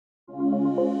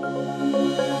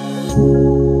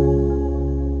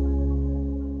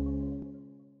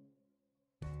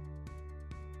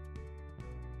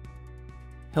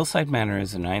Hillside Manor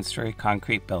is a 9-story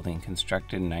concrete building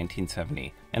constructed in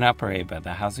 1970 and operated by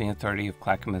the Housing Authority of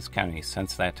Clackamas County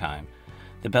since that time.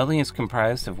 The building is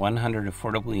comprised of 100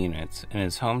 affordable units and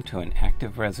is home to an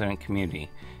active resident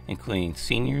community, including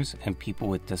seniors and people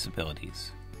with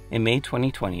disabilities. In May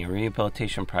 2020, a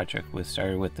rehabilitation project was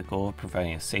started with the goal of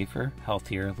providing a safer,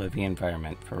 healthier living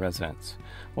environment for residents,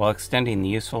 while extending the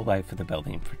useful life of the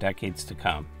building for decades to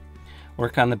come.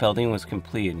 Work on the building was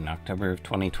completed in October of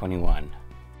 2021.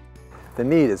 The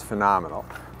need is phenomenal.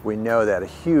 We know that a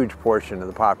huge portion of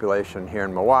the population here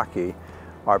in Milwaukee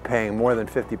are paying more than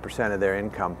 50% of their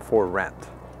income for rent.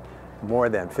 More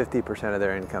than 50% of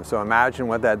their income. So imagine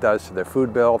what that does to their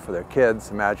food bill, for their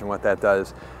kids. Imagine what that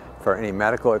does for any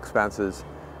medical expenses.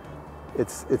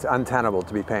 It's untenable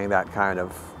to be paying that kind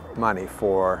of money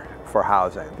for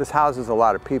housing. This houses a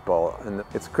lot of people, and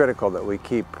it's critical that we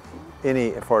keep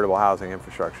any affordable housing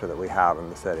infrastructure that we have in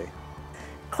the city.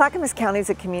 Clackamas County is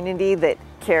a community that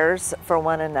cares for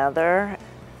one another,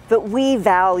 but we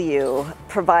value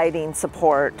providing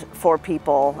support for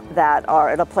people that are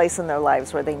at a place in their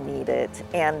lives where they need it.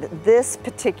 And this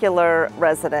particular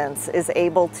residence is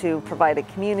able to provide a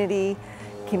community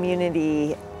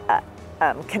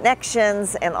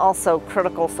connections, and also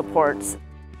critical supports.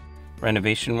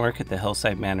 Renovation work at the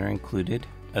Hillside Manor included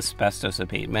asbestos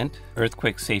abatement,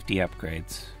 earthquake safety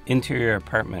upgrades, interior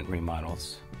apartment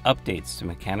remodels, updates to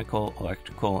mechanical,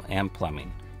 electrical, and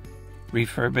plumbing,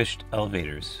 refurbished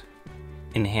elevators,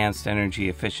 enhanced energy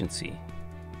efficiency,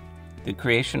 the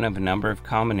creation of a number of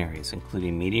common areas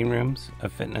including meeting rooms, a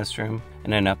fitness room,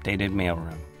 and an updated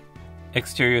mailroom,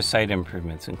 exterior site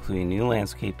improvements including new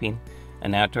landscaping,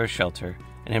 an outdoor shelter,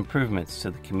 and improvements to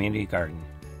the community garden.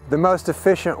 The most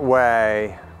efficient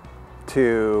way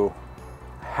to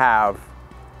have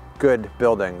good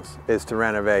buildings is to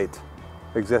renovate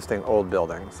existing old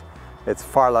buildings. It's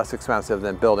far less expensive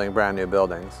than building brand new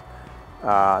buildings.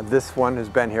 This one has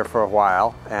been here for a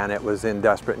while, and it was in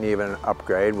desperate need of an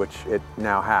upgrade, which it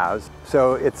now has.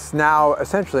 So it's now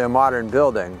essentially a modern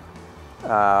building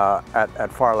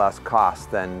at far less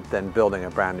cost than building a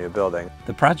brand new building.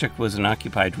 The project was an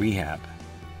occupied rehab.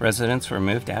 Residents were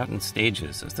moved out in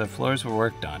stages as the floors were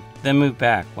worked on, then moved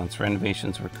back once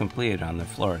renovations were completed on the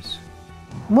floors.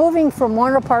 Moving from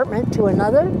one apartment to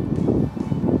another,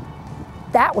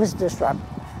 that was disruptive.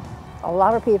 A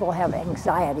lot of people have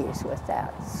anxieties with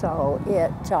that, so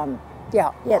it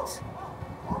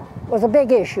was a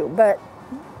big issue, but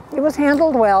it was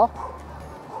handled well.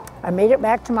 I made it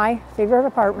back to my favorite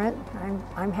apartment.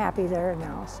 I'm happy there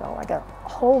now, so I got a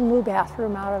whole new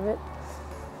bathroom out of it.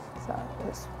 So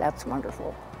that's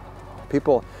wonderful.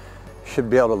 People should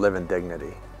be able to live in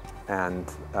dignity, and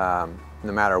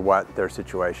no matter what their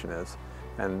situation is,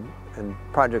 and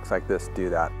projects like this do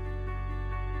that.